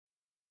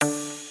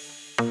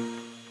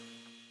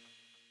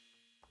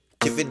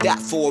Give it up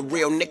for a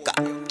real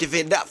nigga. Give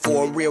it up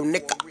for a real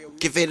nigga.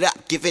 Give it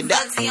up, give it up.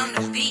 Bugsy on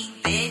the beat,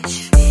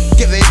 bitch.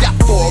 Give it up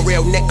for a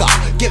real nigga.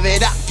 Give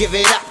it up, give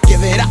it up,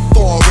 give it up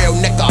for a real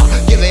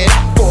nigga. Give it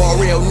up for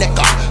a real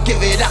nigga. Give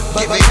it up,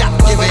 give it up,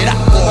 give it up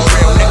for a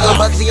real nigga.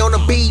 Bugsy on the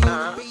beat.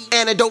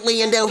 Antidote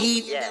laying down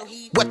heat.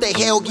 What the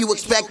hell you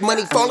expect?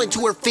 Money falling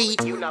to her feet.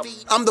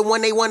 I'm the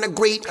one they wanna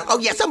greet. Oh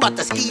yes, I'm about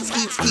to ski.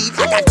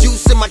 I got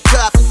juice in my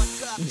cup.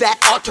 That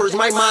alters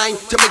my mind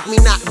to make me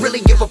not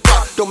really give a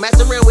fuck. Don't mess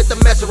around with the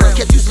mess around.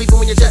 Catch you sleeping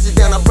when your chest is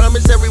down. I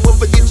promise everyone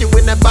forget you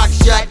when that box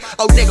shut.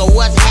 Oh nigga,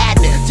 what's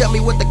happening? Tell me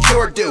what the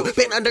cure do.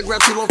 Been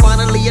underground too long,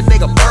 finally a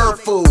nigga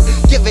bird food.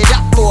 Give it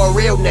up for a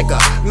real nigga,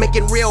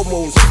 making real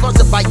moves.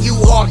 Sponsored by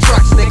U-Haul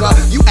trucks, nigga.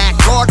 You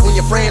act hard when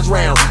your friends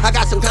round. I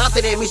got some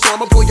confidence in me, so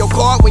I'ma pull your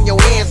card when your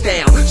hands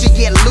down. She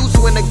get loose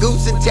when the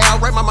goose in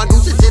town. Right, my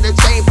goose into the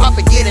chain, pop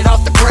and get it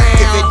off the ground.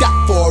 Give it up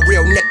for a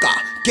real nigga.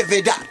 Give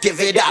it up,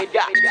 give it up.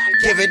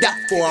 Give it up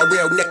for a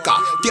real nigga.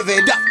 Give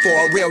it up for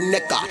a real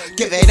nigga.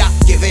 Give it up,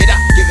 give it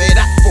up, give it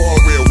up for a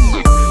real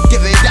nigga.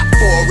 Give it up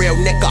for a real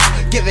nigga.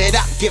 Give it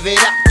up, give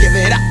it up, give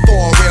it up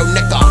for a real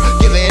nigga.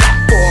 Give it up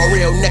for a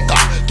real nigga.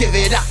 Give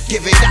it up,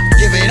 give it up,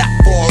 give it up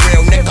for a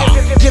real nigga.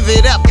 Give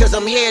it up, cause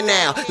I'm here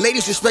now.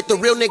 Ladies respect the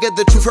real nigga,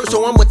 the truth hurts,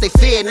 so I'm what they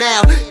fear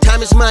now.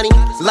 Time is money,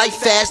 life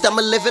fast. I'm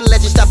a living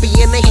legend, stop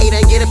being a hater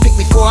and get a pick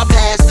before I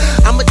pass.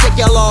 I'ma take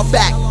y'all all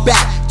back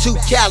to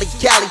Cali.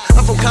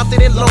 I'm from Compton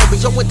and Long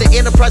Beach. I'm with the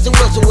Enterprise and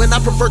Wilson when I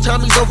prefer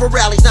Tommies over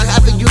rallies. Now I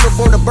have a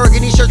uniform, the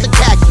burgundy shirts and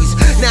khakis.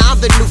 Now I'm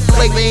the new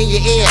flavor in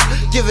your ear.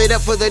 Give it up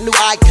for the new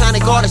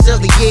iconic artist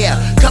of the year.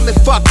 Come and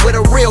fuck with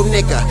a real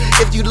nigga.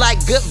 If you like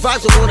good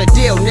vibes, I want a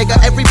deal, nigga.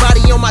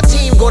 Everybody on my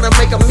team gonna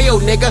make a meal,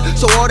 nigga.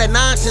 So all that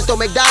nonsense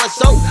don't make dollars,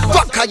 so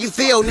fuck how you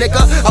feel,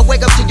 nigga. I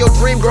wake up to your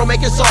dream girl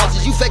making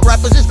sauces. You fake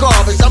rappers is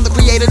garbage. I'm the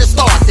creator that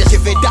starts this.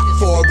 Give it up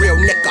for a real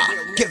nigga.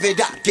 Give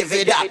it up, give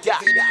it up.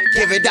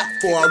 Give it up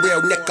for a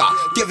real nigga.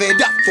 Give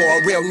it up for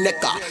a real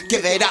nigga.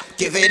 Give it up,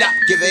 give it up,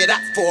 give it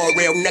up for a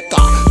real nigga.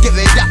 Give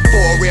it up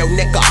for a real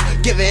nigga.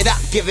 Give it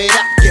up, give it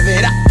up, give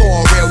it up for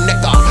a real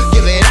nigga.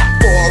 Give it up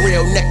for a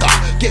real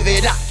nigga. Give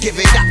it up, give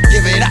it up,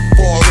 give it up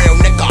for a real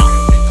nigga.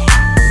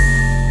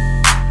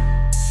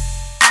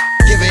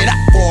 Give it up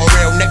for a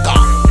real nigga.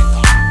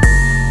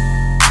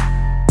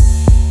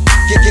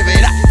 Give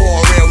it up for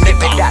a real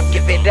nigga.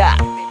 Give it up,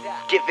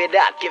 give it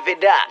up, give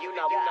it up.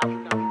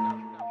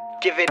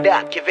 Give it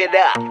up, give it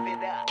up.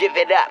 Give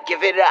it up,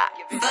 give it up.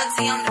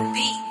 Bugsy on the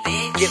beat,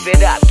 bitch. Give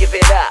it up, give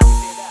it up.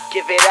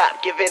 Give it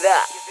up, give it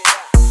up.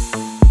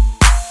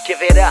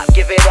 Give it up,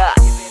 give it up.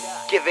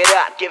 Give it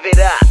up, give it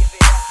up.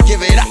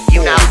 Give it up,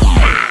 You know.